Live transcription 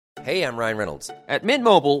Hey, I'm Ryan Reynolds. At Mint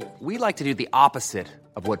Mobile, we like to do the opposite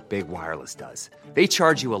of what Big Wireless does. They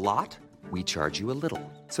charge you a lot, we charge you a little.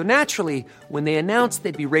 So naturally, when they announced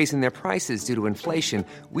they'd be raising their prices due to inflation,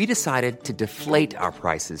 we decided to deflate our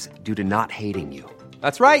prices due to not hating you.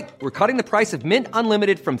 That's right. We're cutting the price of Mint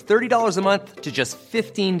Unlimited from $30 a month to just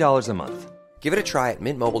 $15 a month. Give it a try at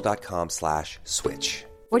mintmobile.com/switch.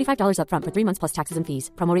 $45 up front for 3 months plus taxes and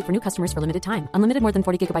fees. Promo rate for new customers for limited time. Unlimited more than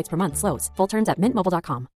 40 gigabytes per month. Slows full terms at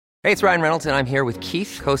mintmobile.com. Hey, it's Ryan Reynolds, and I'm here with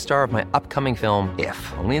Keith, co-star of my upcoming film, If,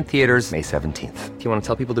 only in theaters May 17th. Do you want to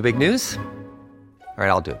tell people the big news? All right,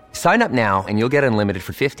 I'll do it. Sign up now and you'll get unlimited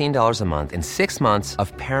for $15 a month and 6 months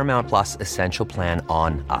of Paramount Plus Essential Plan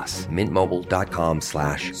on us.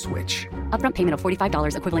 mintmobile.com/switch. Upfront payment of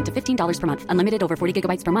 $45 equivalent to $15 per month. Unlimited over 40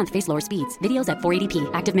 gigabytes per month. Face lower speeds. Videos at 480p.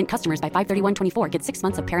 Active Mint customers by 531.24 get 6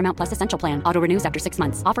 months of Paramount Plus Essential Plan. Auto renews after 6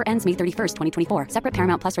 months. Offer ends May 31st, 2024. Separate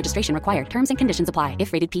Paramount Plus registration required. Terms and conditions apply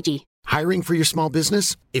if rated PG. Hiring for your small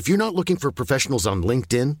business? If you're not looking for professionals on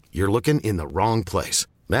LinkedIn, you're looking in the wrong place.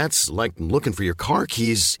 That's like looking for your car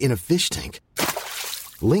keys in a fish tank.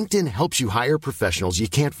 LinkedIn helps you hire professionals you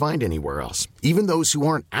can't find anywhere else, even those who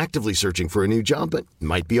aren't actively searching for a new job but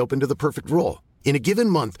might be open to the perfect role. In a given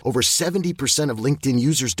month, over 70% of LinkedIn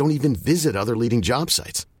users don't even visit other leading job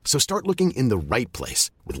sites. So start looking in the right place.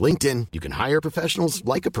 With LinkedIn, you can hire professionals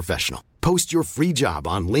like a professional. Post your free job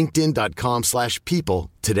on linkedin.com/people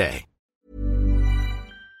today.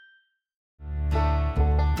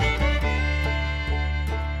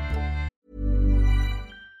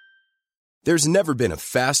 There's never been a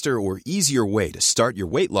faster or easier way to start your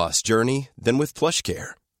weight loss journey than with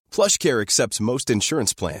PlushCare. PlushCare accepts most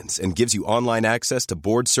insurance plans and gives you online access to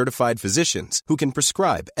board-certified physicians who can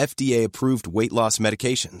prescribe FDA-approved weight loss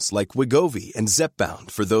medications like Wegovy and Zepbound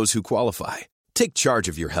for those who qualify. Take charge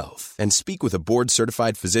of your health and speak with a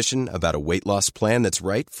board-certified physician about a weight loss plan that's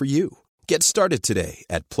right for you. Get started today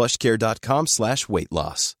at plushcare.com/weight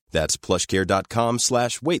loss. That's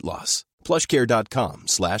plushcare.com/weight loss.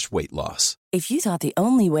 plushcare.com/weight loss. If you thought the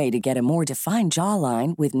only way to get a more defined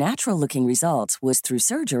jawline with natural-looking results was through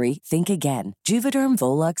surgery, think again. Juvederm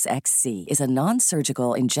Volux XC is a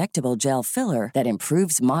non-surgical injectable gel filler that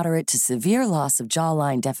improves moderate to severe loss of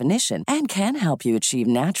jawline definition and can help you achieve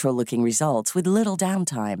natural-looking results with little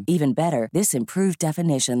downtime. Even better, this improved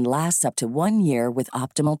definition lasts up to 1 year with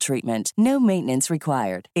optimal treatment. No maintenance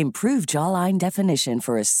required. Improve jawline definition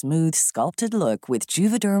for a smooth, sculpted look with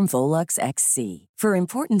Juvederm Volux XC. For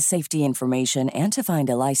important safety information and to find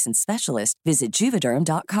a licensed specialist, visit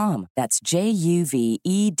Juvederm.com. That's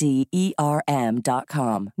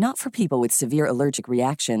JUVEDERM.com. Not for people with severe allergic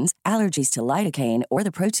reactions, allergies to lidocaine, or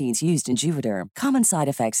the proteins used in Juvederm. Common side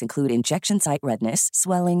effects include injection site redness,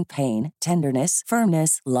 swelling, pain, tenderness,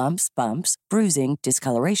 firmness, lumps, bumps, bruising,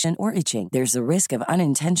 discoloration, or itching. There's a risk of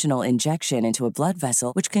unintentional injection into a blood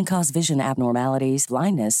vessel, which can cause vision abnormalities,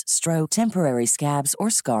 blindness, stroke, temporary scabs,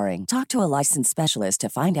 or scarring. Talk to a licensed specialist to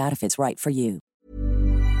find out if it's right for you.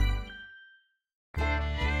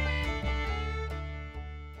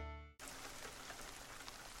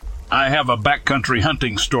 I have a backcountry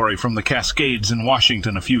hunting story from the Cascades in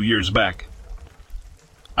Washington a few years back.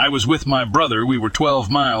 I was with my brother. We were 12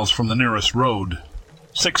 miles from the nearest road,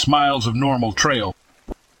 6 miles of normal trail,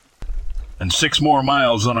 and 6 more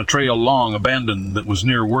miles on a trail long abandoned that was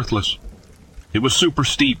near worthless. It was super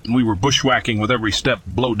steep, and we were bushwhacking with every step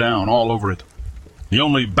blow down all over it. The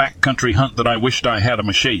only backcountry hunt that I wished I had a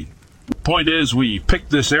machete. Point is, we picked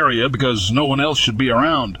this area because no one else should be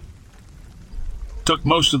around. Took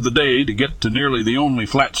most of the day to get to nearly the only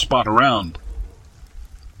flat spot around.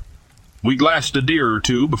 We glassed a deer or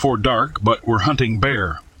two before dark, but were hunting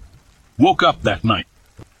bear. Woke up that night,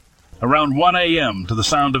 around 1 a.m. to the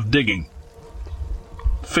sound of digging.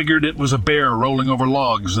 Figured it was a bear rolling over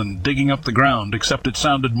logs and digging up the ground, except it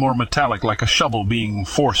sounded more metallic, like a shovel being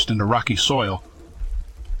forced into rocky soil.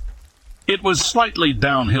 It was slightly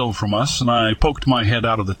downhill from us, and I poked my head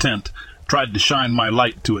out of the tent, tried to shine my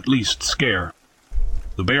light to at least scare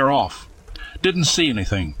the bear off. Didn't see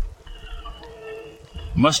anything.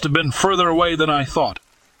 Must have been further away than I thought.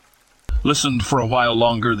 Listened for a while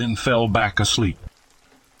longer, then fell back asleep.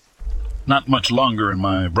 Not much longer, and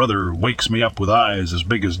my brother wakes me up with eyes as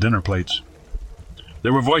big as dinner plates.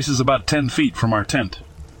 There were voices about 10 feet from our tent.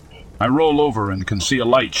 I roll over and can see a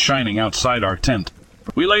light shining outside our tent.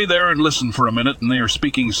 We lay there and listen for a minute, and they are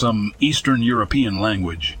speaking some Eastern European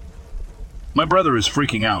language. My brother is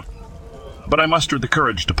freaking out, but I mustered the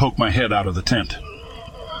courage to poke my head out of the tent.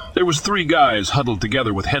 There was 3 guys huddled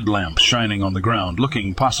together with headlamps shining on the ground,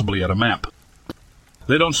 looking possibly at a map.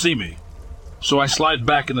 They don't see me, so I slide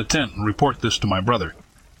back in the tent and report this to my brother.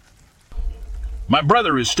 My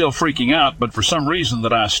brother is still freaking out, but for some reason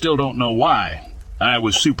that I still don't know why, I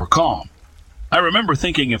was super calm. I remember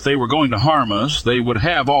thinking if they were going to harm us, they would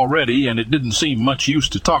have already, and it didn't seem much use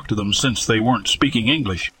to talk to them since they weren't speaking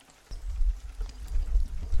English.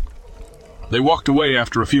 They walked away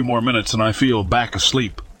after a few more minutes, and I feel back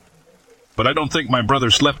asleep. But I don't think my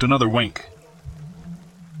brother slept another wink.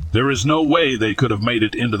 There is no way they could have made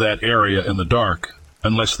it into that area in the dark,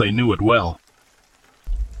 unless they knew it well.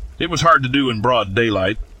 It was hard to do in broad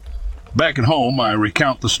daylight. Back at home, I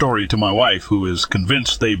recount the story to my wife, who is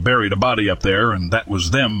convinced they buried a body up there, and that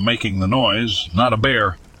was them making the noise, not a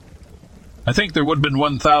bear. I think there would have been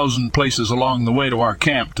 1,000 places along the way to our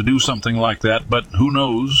camp to do something like that, but who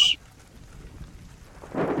knows?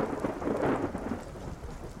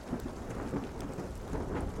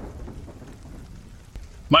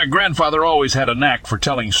 My grandfather always had a knack for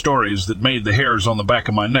telling stories that made the hairs on the back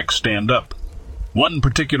of my neck stand up. One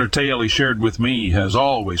particular tale he shared with me has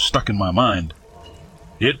always stuck in my mind.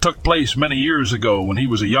 It took place many years ago when he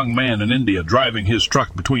was a young man in India driving his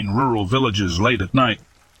truck between rural villages late at night.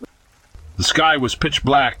 The sky was pitch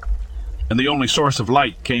black, and the only source of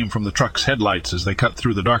light came from the truck's headlights as they cut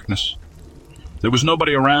through the darkness. There was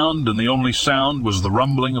nobody around, and the only sound was the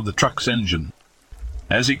rumbling of the truck's engine.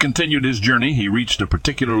 As he continued his journey, he reached a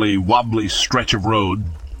particularly wobbly stretch of road,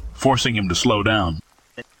 forcing him to slow down.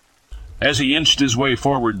 As he inched his way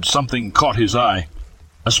forward, something caught his eye.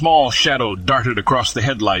 A small shadow darted across the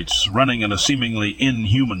headlights, running at a seemingly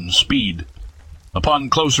inhuman speed.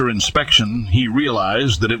 Upon closer inspection, he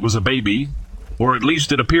realized that it was a baby, or at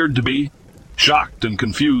least it appeared to be. Shocked and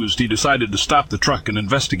confused, he decided to stop the truck and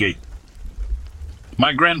investigate.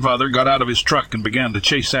 My grandfather got out of his truck and began to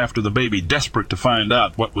chase after the baby, desperate to find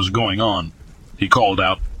out what was going on. He called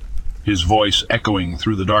out, his voice echoing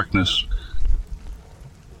through the darkness.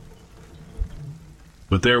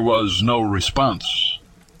 But there was no response.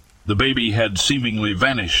 The baby had seemingly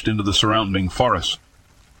vanished into the surrounding forest.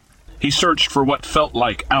 He searched for what felt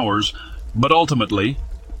like hours, but ultimately,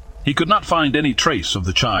 he could not find any trace of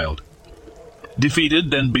the child.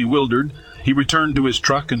 Defeated and bewildered, he returned to his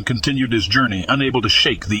truck and continued his journey, unable to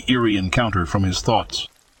shake the eerie encounter from his thoughts.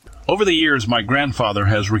 Over the years, my grandfather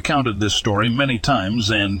has recounted this story many times,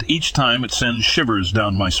 and each time it sends shivers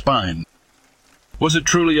down my spine. Was it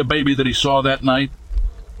truly a baby that he saw that night,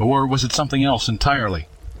 or was it something else entirely?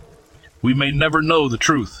 We may never know the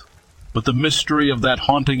truth, but the mystery of that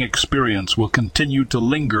haunting experience will continue to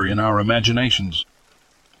linger in our imaginations.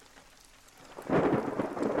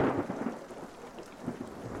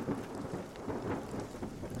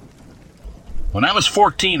 When I was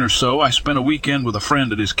 14 or so, I spent a weekend with a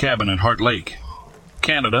friend at his cabin at Heart Lake,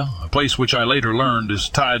 Canada, a place which I later learned is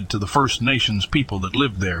tied to the First Nations people that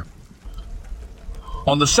lived there.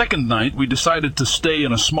 On the second night, we decided to stay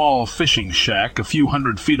in a small fishing shack a few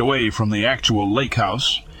hundred feet away from the actual lake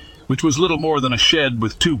house, which was little more than a shed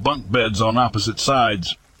with 2 bunk beds on opposite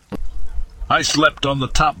sides. I slept on the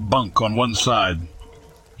top bunk on one side,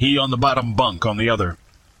 he on the bottom bunk on the other.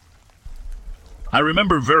 I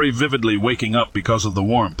remember very vividly waking up because of the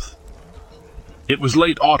warmth. It was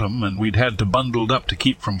late autumn, and we'd had to bundle up to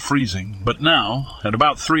keep from freezing, but now, at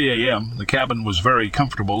about 3 a.m., the cabin was very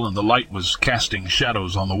comfortable and the light was casting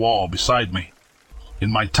shadows on the wall beside me.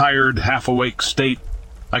 In my tired, half-awake state,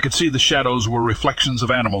 I could see the shadows were reflections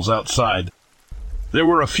of animals outside. There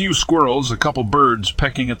were a few squirrels, a couple birds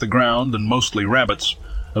pecking at the ground, and mostly rabbits.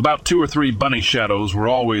 About 2 or 3 bunny shadows were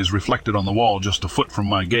always reflected on the wall just a foot from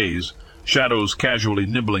my gaze, shadows casually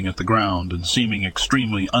nibbling at the ground and seeming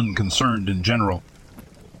extremely unconcerned in general.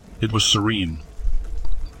 It was serene.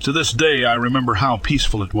 To this day I remember how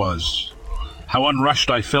peaceful it was, how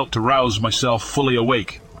unrushed I felt to rouse myself fully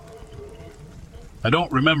awake. I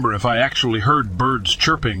don't remember if I actually heard birds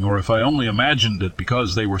chirping or if I only imagined it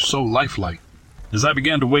because they were so lifelike. As I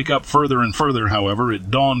began to wake up further and further, however,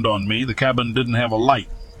 it dawned on me the cabin didn't have a light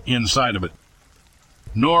inside of it.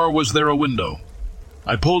 Nor was there a window.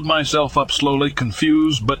 I pulled myself up slowly,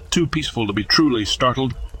 confused but too peaceful to be truly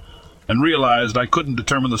startled, and realized I couldn't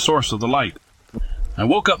determine the source of the light. I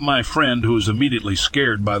woke up my friend, who was immediately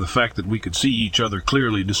scared by the fact that we could see each other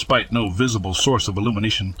clearly despite no visible source of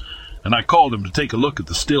illumination, and I called him to take a look at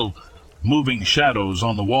the still moving shadows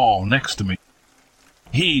on the wall next to me.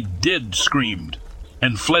 He screamed,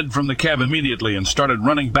 and fled from the cab immediately and started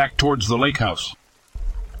running back towards the lake house.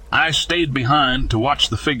 I stayed behind to watch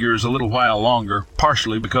the figures a little while longer,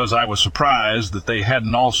 partially because I was surprised that they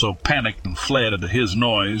hadn't also panicked and fled at his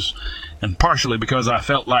noise, and partially because I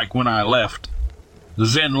felt like when I left, the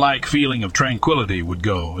zen-like feeling of tranquility would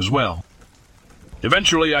go as well.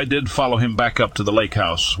 Eventually, I did follow him back up to the lake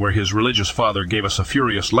house, where his religious father gave us a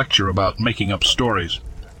furious lecture about making up stories.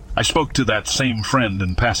 I spoke to that same friend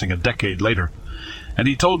in passing a decade later, and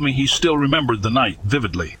he told me he still remembered the night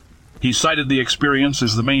vividly. He cited the experience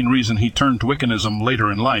as the main reason he turned to Wiccanism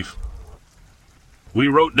later in life. We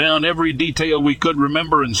wrote down every detail we could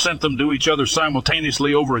remember and sent them to each other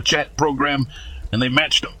simultaneously over a chat program, and they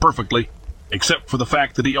matched up perfectly, except for the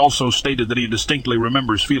fact that he also stated that he distinctly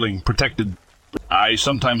remembers feeling protected. I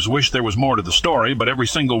sometimes wish there was more to the story, but every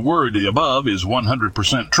single word of the above is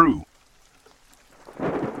 100% true.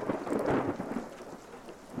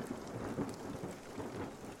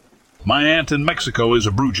 My aunt in Mexico is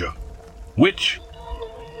a bruja. Witch.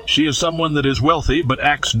 She is someone that is wealthy but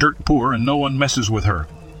acts dirt poor, and no one messes with her.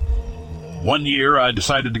 One year I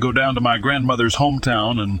decided to go down to my grandmother's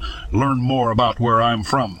hometown and learn more about where I'm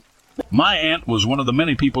from. My aunt was one of the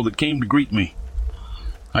many people that came to greet me.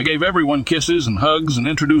 I gave everyone kisses and hugs and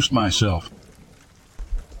introduced myself.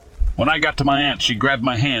 When I got to my aunt, she grabbed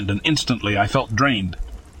my hand, and instantly I felt drained.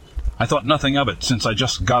 I thought nothing of it since I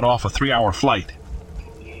just got off a 3-hour flight.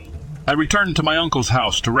 I returned to my uncle's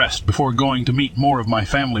house to rest before going to meet more of my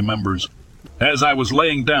family members. As I was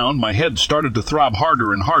laying down, my head started to throb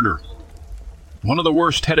harder and harder. One of the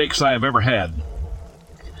worst headaches I have ever had.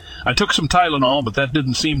 I took some Tylenol, but that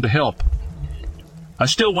didn't seem to help. I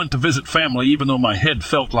still went to visit family, even though my head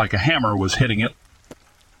felt like a hammer was hitting it.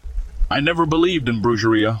 I never believed in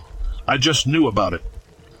brujeria. I just knew about it.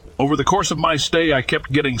 Over the course of my stay, I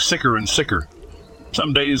kept getting sicker and sicker.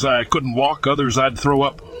 Some days I couldn't walk, others I'd throw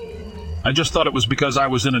up. I just thought it was because I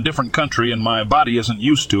was in a different country and my body isn't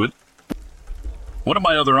used to it. One of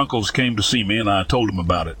my other uncles came to see me, and I told him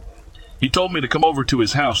about it. He told me to come over to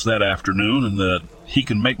his house that afternoon and that he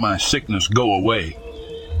can make my sickness go away.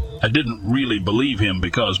 I didn't really believe him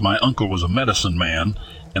because my uncle was a medicine man,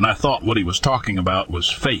 and I thought what he was talking about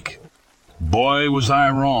was fake. Boy, was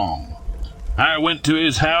I wrong. I went to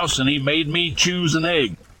his house and he made me choose an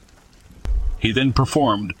egg. He then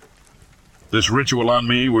performed this ritual on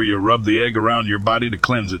me where you rub the egg around your body to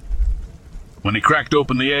cleanse it. When he cracked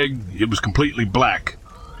open the egg, it was completely black.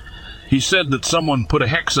 He said that someone put a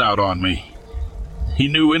hex out on me. He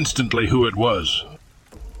knew instantly who it was.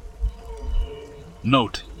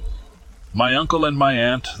 Note: my uncle and my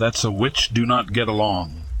aunt, that's a witch, do not get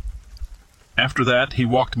along. After that, he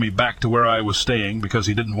walked me back to where I was staying because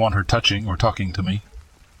he didn't want her touching or talking to me.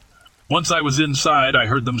 Once I was inside, I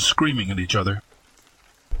heard them screaming at each other.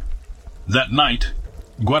 That night,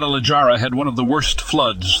 Guadalajara had one of the worst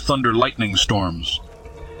floods, thunder lightning storms.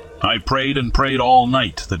 I prayed and prayed all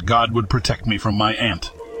night that God would protect me from my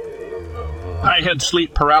aunt. I had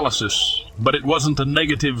sleep paralysis, but it wasn't a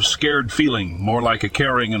negative, scared feeling, more like a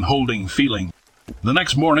caring and holding feeling. The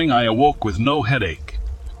next morning I awoke with no headache,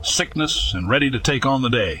 sickness, and ready to take on the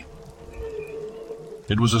day.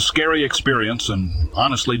 It was a scary experience, and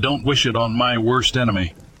honestly don't wish it on my worst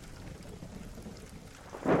enemy.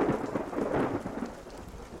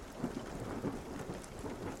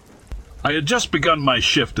 I had just begun my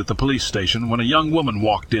shift at the police station when a young woman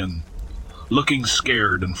walked in, looking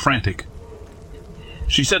scared and frantic.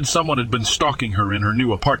 She said someone had been stalking her in her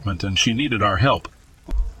new apartment and she needed our help.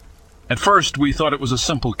 At first we thought it was a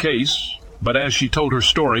simple case, but as she told her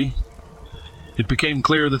story, it became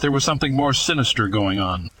clear that there was something more sinister going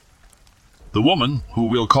on. The woman, who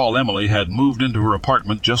we'll call Emily, had moved into her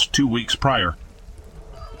apartment just 2 weeks prior.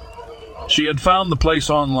 She had found the place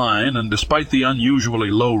online, and despite the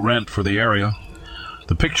unusually low rent for the area,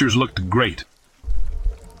 the pictures looked great.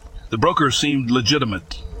 The broker seemed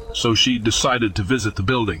legitimate, so she decided to visit the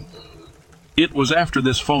building. It was after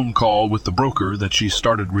this phone call with the broker that she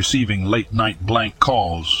started receiving late-night blank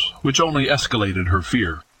calls, which only escalated her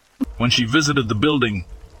fear. When she visited the building,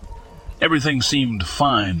 everything seemed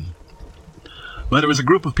fine. But there was a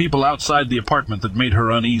group of people outside the apartment that made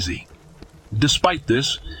her uneasy. Despite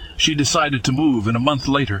this, she decided to move in a month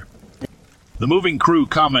later. The moving crew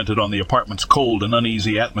commented on the apartment's cold and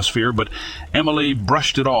uneasy atmosphere, but Emily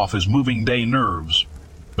brushed it off as moving day nerves.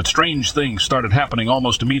 But strange things started happening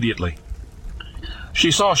almost immediately.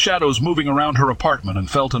 She saw shadows moving around her apartment and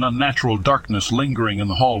felt an unnatural darkness lingering in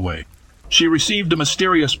the hallway. She received a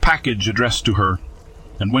mysterious package addressed to her,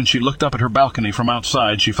 and when she looked up at her balcony from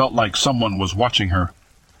outside, she felt like someone was watching her.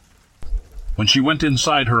 When she went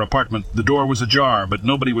inside her apartment, the door was ajar, but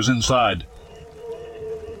nobody was inside.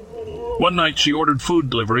 One night she ordered food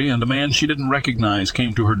delivery, and a man she didn't recognize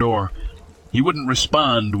came to her door. He wouldn't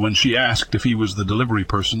respond when she asked if he was the delivery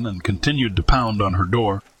person and continued to pound on her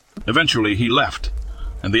door. Eventually he left,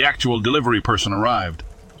 and the actual delivery person arrived.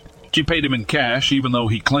 She paid him in cash, even though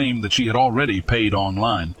he claimed that she had already paid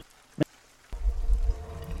online.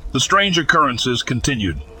 The strange occurrences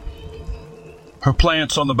continued. Her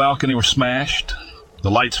plants on the balcony were smashed,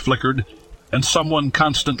 the lights flickered, and someone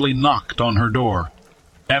constantly knocked on her door.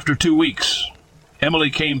 After 2 weeks, Emily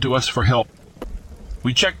came to us for help.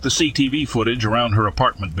 We checked the CCTV footage around her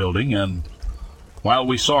apartment building, and while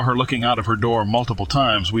we saw her looking out of her door multiple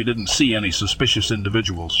times, we didn't see any suspicious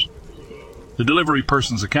individuals. The delivery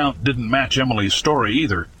person's account didn't match Emily's story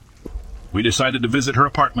either. We decided to visit her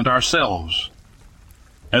apartment ourselves.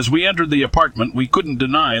 As we entered the apartment, we couldn't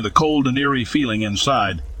deny the cold and eerie feeling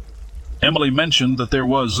inside. Emily mentioned that there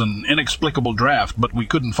was an inexplicable draft, but we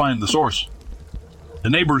couldn't find the source. The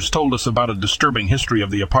neighbors told us about a disturbing history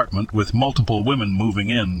of the apartment, with multiple women moving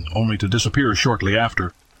in, only to disappear shortly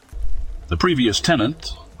after. The previous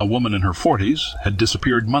tenant, a woman in her 40s, had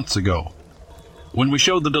disappeared months ago. When we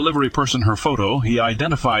showed the delivery person her photo, he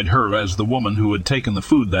identified her as the woman who had taken the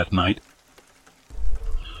food that night.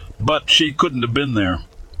 But she couldn't have been there.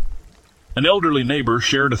 An elderly neighbor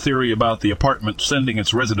shared a theory about the apartment sending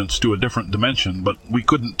its residents to a different dimension, but we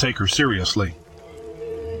couldn't take her seriously.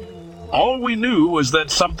 All we knew was that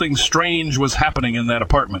something strange was happening in that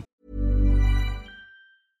apartment.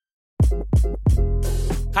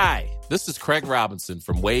 Hi, this is Craig Robinson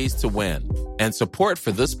from Ways to Win, and support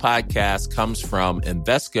for this podcast comes from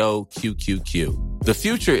Invesco QQQ. The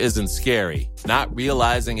future isn't scary. Not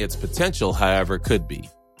realizing its potential, however, could be.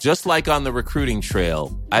 Just like on the recruiting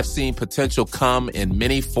trail, I've seen potential come in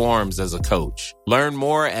many forms as a coach. Learn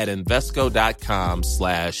more at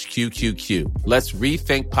Invesco.com/QQQ. Let's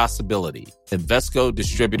rethink possibility. Invesco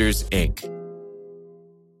Distributors, Inc.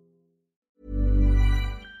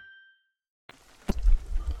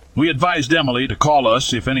 We advised Emily to call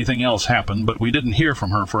us if anything else happened, but we didn't hear from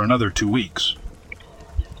her for another 2 weeks.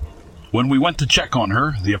 When we went to check on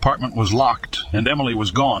her, the apartment was locked and Emily was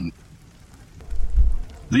gone.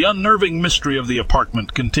 The unnerving mystery of the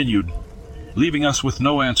apartment continued, leaving us with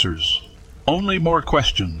no answers, only more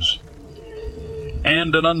questions,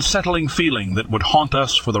 and an unsettling feeling that would haunt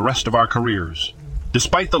us for the rest of our careers.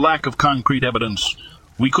 Despite the lack of concrete evidence,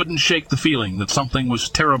 we couldn't shake the feeling that something was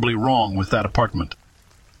terribly wrong with that apartment.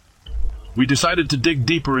 We decided to dig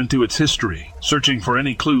deeper into its history, searching for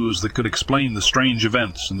any clues that could explain the strange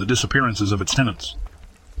events and the disappearances of its tenants.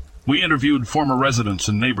 We interviewed former residents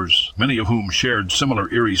and neighbors, many of whom shared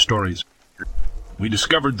similar eerie stories. We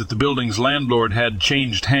discovered that the building's landlord had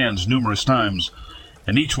changed hands numerous times,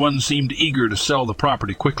 and each one seemed eager to sell the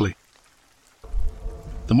property quickly.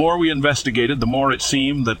 The more we investigated, the more it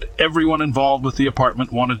seemed that everyone involved with the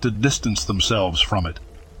apartment wanted to distance themselves from it.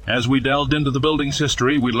 As we delved into the building's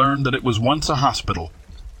history, we learned that it was once a hospital,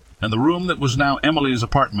 and the room that was now Emily's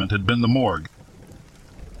apartment had been the morgue.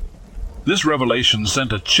 This revelation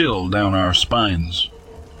sent a chill down our spines.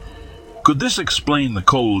 Could this explain the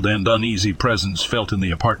cold and uneasy presence felt in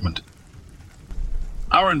the apartment?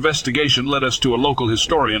 Our investigation led us to a local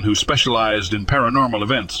historian who specialized in paranormal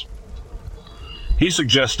events. He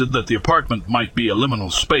suggested that the apartment might be a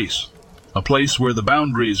liminal space, a place where the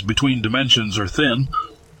boundaries between dimensions are thin,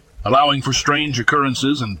 allowing for strange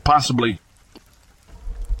occurrences and possibly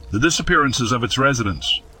the disappearances of its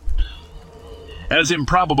residents. As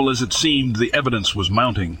improbable as it seemed, the evidence was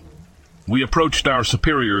mounting. We approached our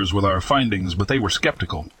superiors with our findings, but they were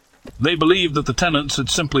skeptical. They believed that the tenants had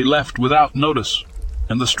simply left without notice,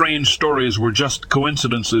 and the strange stories were just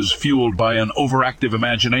coincidences fueled by an overactive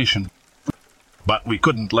imagination. But we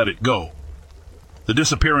couldn't let it go. The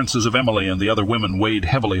disappearances of Emily and the other women weighed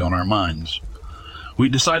heavily on our minds. We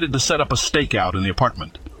decided to set up a stakeout in the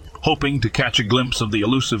apartment, hoping to catch a glimpse of the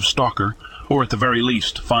elusive stalker, or at the very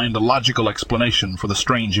least find a logical explanation for the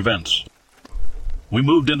strange events. We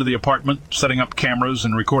moved into the apartment, setting up cameras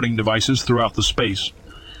and recording devices throughout the space.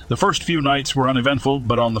 The first few nights were uneventful,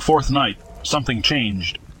 but on the fourth night, something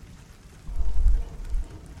changed.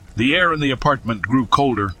 The air in the apartment grew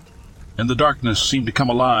colder, and the darkness seemed to come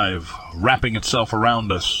alive, wrapping itself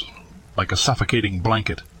around us like a suffocating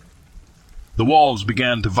blanket. The walls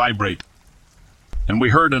began to vibrate, and we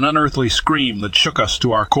heard an unearthly scream that shook us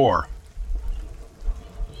to our core.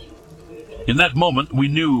 In that moment, we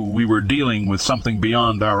knew we were dealing with something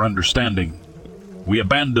beyond our understanding. We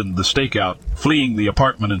abandoned the stakeout, fleeing the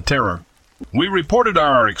apartment in terror. We reported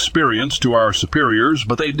our experience to our superiors,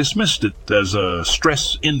 but they dismissed it as a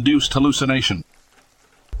stress-induced hallucination.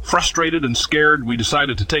 Frustrated and scared, we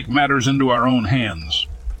decided to take matters into our own hands.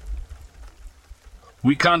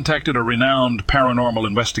 We contacted a renowned paranormal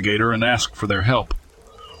investigator and asked for their help.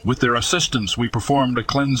 With their assistance, we performed a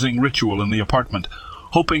cleansing ritual in the apartment,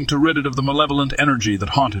 hoping to rid it of the malevolent energy that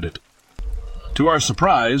haunted it. To our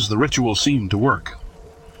surprise, the ritual seemed to work.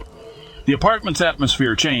 The apartment's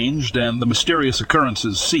atmosphere changed, and the mysterious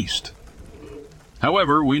occurrences ceased.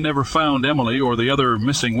 However, we never found Emily or the other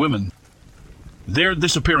missing women. Their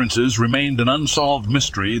disappearances remained an unsolved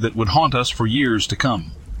mystery that would haunt us for years to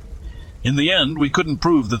come. In the end, we couldn't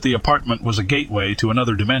prove that the apartment was a gateway to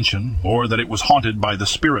another dimension, or that it was haunted by the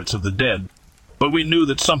spirits of the dead, but we knew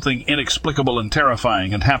that something inexplicable and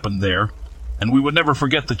terrifying had happened there, and we would never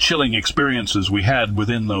forget the chilling experiences we had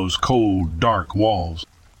within those cold, dark walls.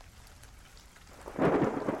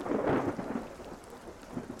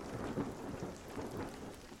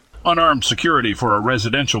 Unarmed security for a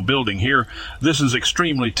residential building here. This is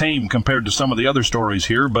extremely tame compared to some of the other stories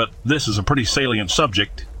here, but this is a pretty salient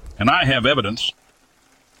subject, and I have evidence.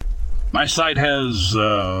 My site has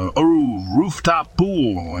a rooftop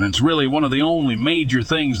pool, and it's really one of the only major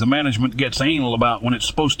things the management gets anal about when it's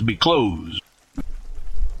supposed to be closed.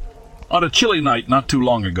 On a chilly night not too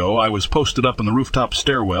long ago, I was posted up in the rooftop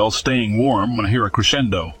stairwell, staying warm, when I hear a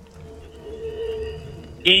crescendo.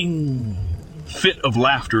 Ing! Fit of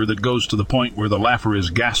laughter that goes to the point where the laugher is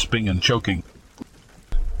gasping and choking.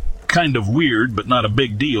 Kind of weird, but not a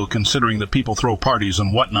big deal considering that people throw parties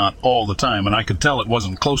and whatnot all the time, and I could tell it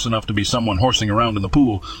wasn't close enough to be someone horsing around in the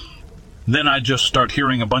pool. Then I just start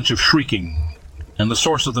hearing a bunch of shrieking, and the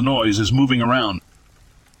source of the noise is moving around.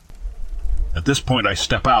 At this point I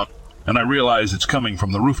step out, and I realize it's coming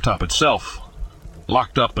from the rooftop itself,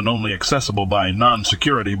 locked up and only accessible by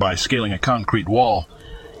non-security by scaling a concrete wall.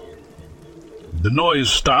 The noise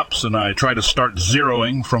stops, and I try to start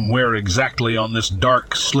zeroing from where exactly on this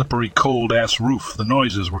dark, slippery, cold-ass roof the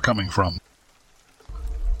noises were coming from.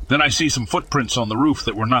 Then I see some footprints on the roof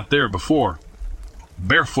that were not there before.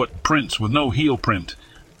 Barefoot prints with no heel print,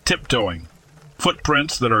 tiptoeing.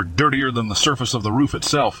 Footprints that are dirtier than the surface of the roof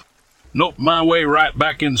itself. Noped my way right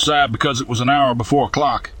back inside because it was an hour before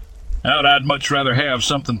clock. Out I'd much rather have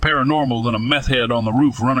something paranormal than a meth head on the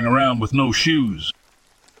roof running around with no shoes.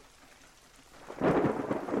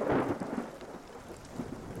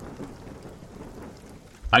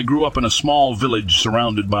 I grew up in a small village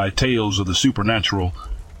surrounded by tales of the supernatural,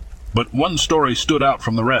 but one story stood out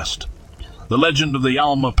from the rest. The legend of the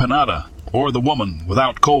Alma Penada, or the woman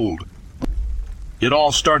without cold. It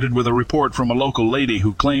all started with a report from a local lady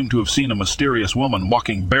who claimed to have seen a mysterious woman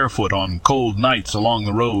walking barefoot on cold nights along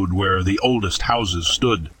the road where the oldest houses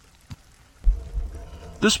stood.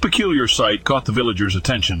 This peculiar sight caught the villagers'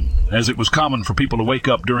 attention, as it was common for people to wake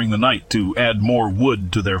up during the night to add more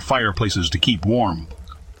wood to their fireplaces to keep warm.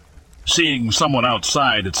 Seeing someone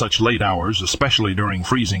outside at such late hours, especially during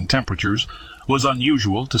freezing temperatures, was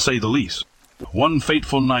unusual to say the least. One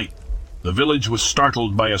fateful night, the village was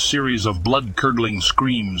startled by a series of blood-curdling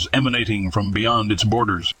screams emanating from beyond its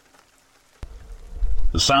borders.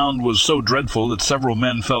 The sound was so dreadful that several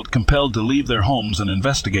men felt compelled to leave their homes and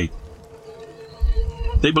investigate.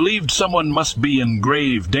 They believed someone must be in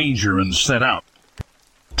grave danger and set out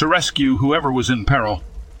to rescue whoever was in peril.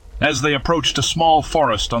 As they approached a small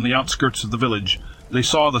forest on the outskirts of the village, they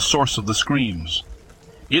saw the source of the screams.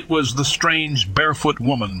 It was the strange barefoot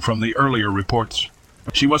woman from the earlier reports.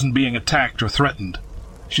 She wasn't being attacked or threatened.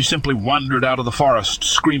 She simply wandered out of the forest,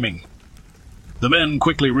 screaming. The men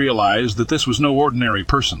quickly realized that this was no ordinary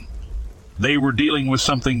person. They were dealing with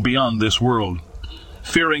something beyond this world.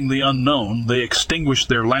 Fearing the unknown, they extinguished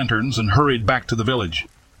their lanterns and hurried back to the village.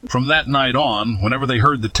 From that night on, whenever they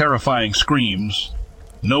heard the terrifying screams,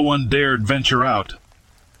 no one dared venture out.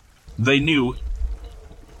 They knew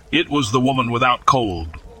it was the woman without cold,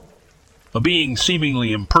 a being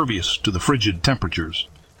seemingly impervious to the frigid temperatures.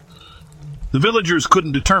 The villagers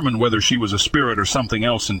couldn't determine whether she was a spirit or something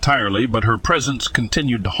else entirely, but her presence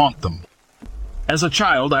continued to haunt them. As a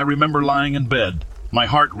child, I remember lying in bed, my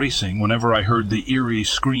heart racing whenever I heard the eerie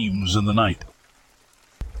screams in the night.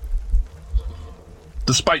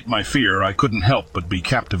 Despite my fear, I couldn't help but be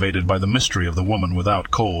captivated by the mystery of the woman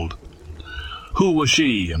without cold. Who was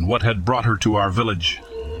she, and what had brought her to our village?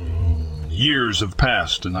 Years have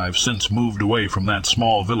passed, and I've since moved away from that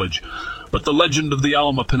small village, but the legend of the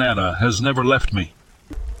Alma Penada has never left me.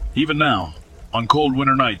 Even now, on cold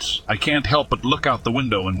winter nights, I can't help but look out the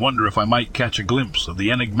window and wonder if I might catch a glimpse of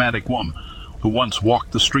the enigmatic woman who once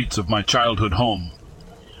walked the streets of my childhood home,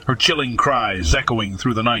 her chilling cries echoing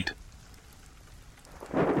through the night.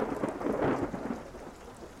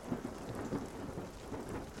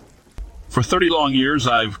 For 30 long years,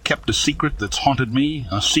 I've kept a secret that's haunted me,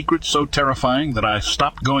 a secret so terrifying that I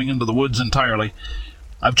stopped going into the woods entirely.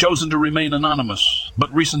 I've chosen to remain anonymous,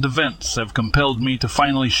 but recent events have compelled me to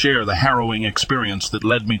finally share the harrowing experience that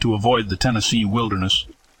led me to avoid the Tennessee wilderness.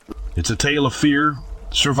 It's a tale of fear,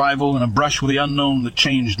 survival, and a brush with the unknown that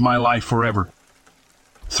changed my life forever.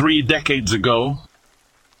 3 decades ago,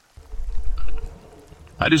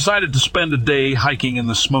 I decided to spend a day hiking in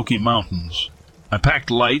the Smoky Mountains. I packed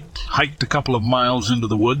light, hiked a couple of miles into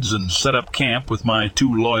the woods, and set up camp with my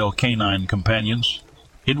 2 loyal canine companions.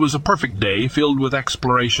 It was a perfect day, filled with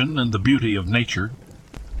exploration and the beauty of nature.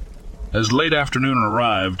 As late afternoon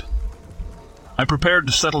arrived, I prepared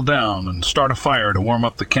to settle down and start a fire to warm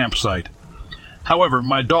up the campsite. However,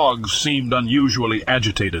 my dogs seemed unusually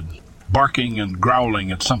agitated, barking and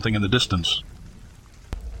growling at something in the distance.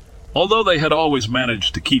 Although they had always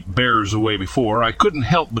managed to keep bears away before, I couldn't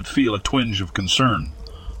help but feel a twinge of concern.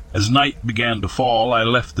 As night began to fall, I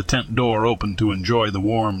left the tent door open to enjoy the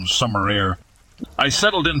warm summer air. I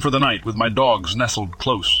settled in for the night with my dogs nestled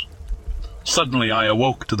close. Suddenly I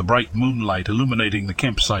awoke to the bright moonlight illuminating the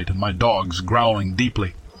campsite and my dogs growling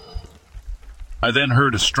deeply. I then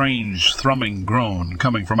heard a strange thrumming groan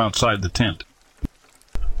coming from outside the tent.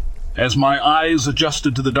 As my eyes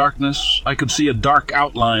adjusted to the darkness, I could see a dark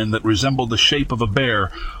outline that resembled the shape of a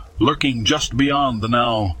bear lurking just beyond the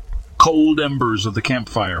now cold embers of the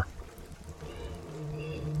campfire.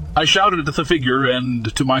 I shouted at the figure,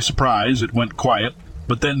 and to my surprise it went quiet,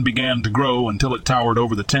 but then began to grow until it towered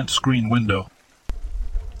over the tent screen window.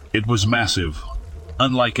 It was massive,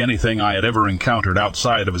 unlike anything I had ever encountered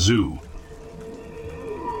outside of a zoo.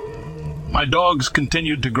 My dogs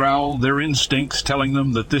continued to growl, their instincts telling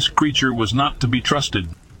them that this creature was not to be trusted.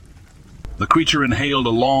 The creature inhaled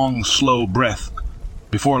a long, slow breath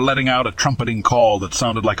before letting out a trumpeting call that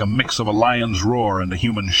sounded like a mix of a lion's roar and a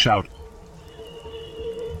human shout.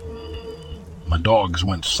 My dogs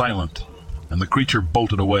went silent, and the creature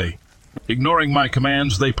bolted away. Ignoring my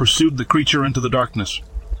commands, they pursued the creature into the darkness.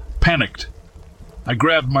 Panicked, I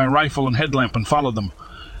grabbed my rifle and headlamp and followed them.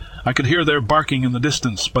 I could hear their barking in the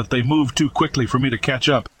distance, but they moved too quickly for me to catch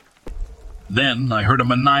up. Then I heard a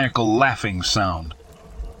maniacal laughing sound,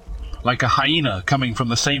 like a hyena coming from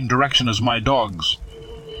the same direction as my dogs.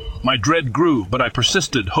 My dread grew, but I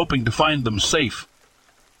persisted, hoping to find them safe.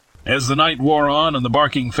 As the night wore on and the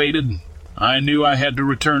barking faded, I knew I had to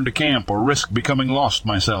return to camp or risk becoming lost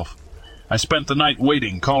myself. I spent the night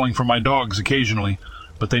waiting, calling for my dogs occasionally,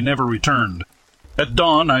 but they never returned. At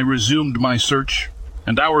dawn, I resumed my search,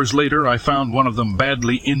 and hours later I found one of them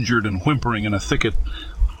badly injured and whimpering in a thicket,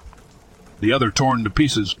 the other torn to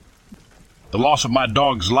pieces. The loss of my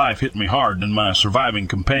dog's life hit me hard, and my surviving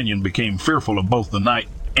companion became fearful of both the night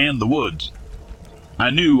and the woods. I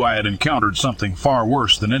knew I had encountered something far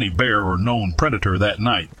worse than any bear or known predator that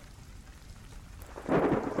night.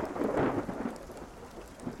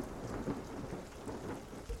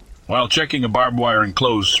 While checking a barbed wire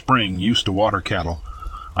enclosed spring used to water cattle,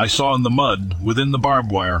 I saw in the mud, within the barbed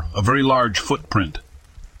wire, a very large footprint.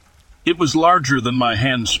 It was larger than my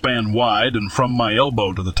hand span wide, and from my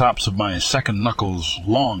elbow to the tops of my second knuckles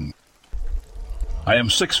long. I am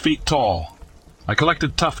 6 feet tall. I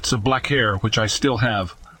collected tufts of black hair, which I still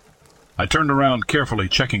have. I turned around carefully,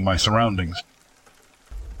 checking my surroundings.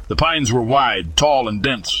 The pines were wide, tall, and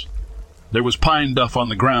dense. There was pine duff on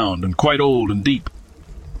the ground, and quite old and deep.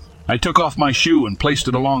 I took off my shoe and placed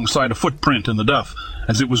it alongside a footprint in the duff,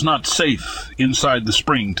 as it was not safe inside the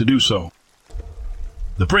spring to do so.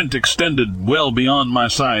 The print extended well beyond my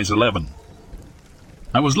size 11.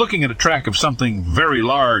 I was looking at a track of something very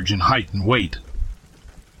large in height and weight.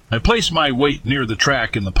 I placed my weight near the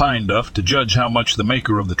track in the pine duff to judge how much the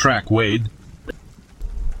maker of the track weighed.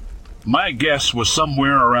 My guess was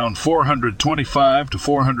somewhere around 425 to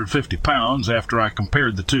 450 pounds after I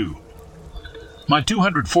compared the two. My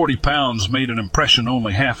 240 pounds made an impression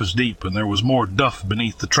only half as deep, and there was more duff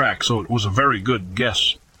beneath the track, so it was a very good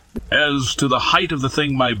guess. As to the height of the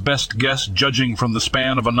thing, my best guess, judging from the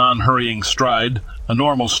span of a non-hurrying stride, a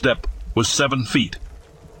normal step, was 7 feet.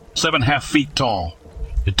 7.5 feet tall.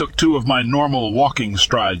 It took 2 of my normal walking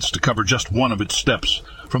strides to cover just one of its steps,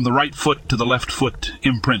 from the right foot to the left foot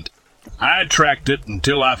imprint. I tracked it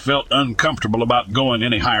until I felt uncomfortable about going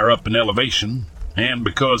any higher up in elevation, and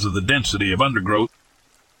because of the density of undergrowth.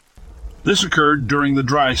 This occurred during the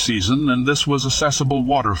dry season, and this was accessible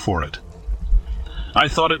water for it. I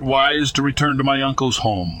thought it wise to return to my uncle's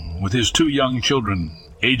home with his 2 young children,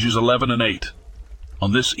 ages 11 and 8.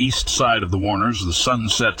 On this east side of the Warners, the sun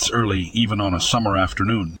sets early even on a summer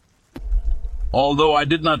afternoon. Although I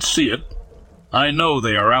did not see it, I know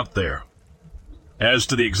they are out there. As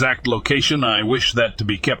to the exact location, I wish that to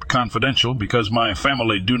be kept confidential because my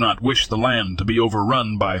family do not wish the land to be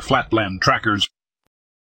overrun by flatland trackers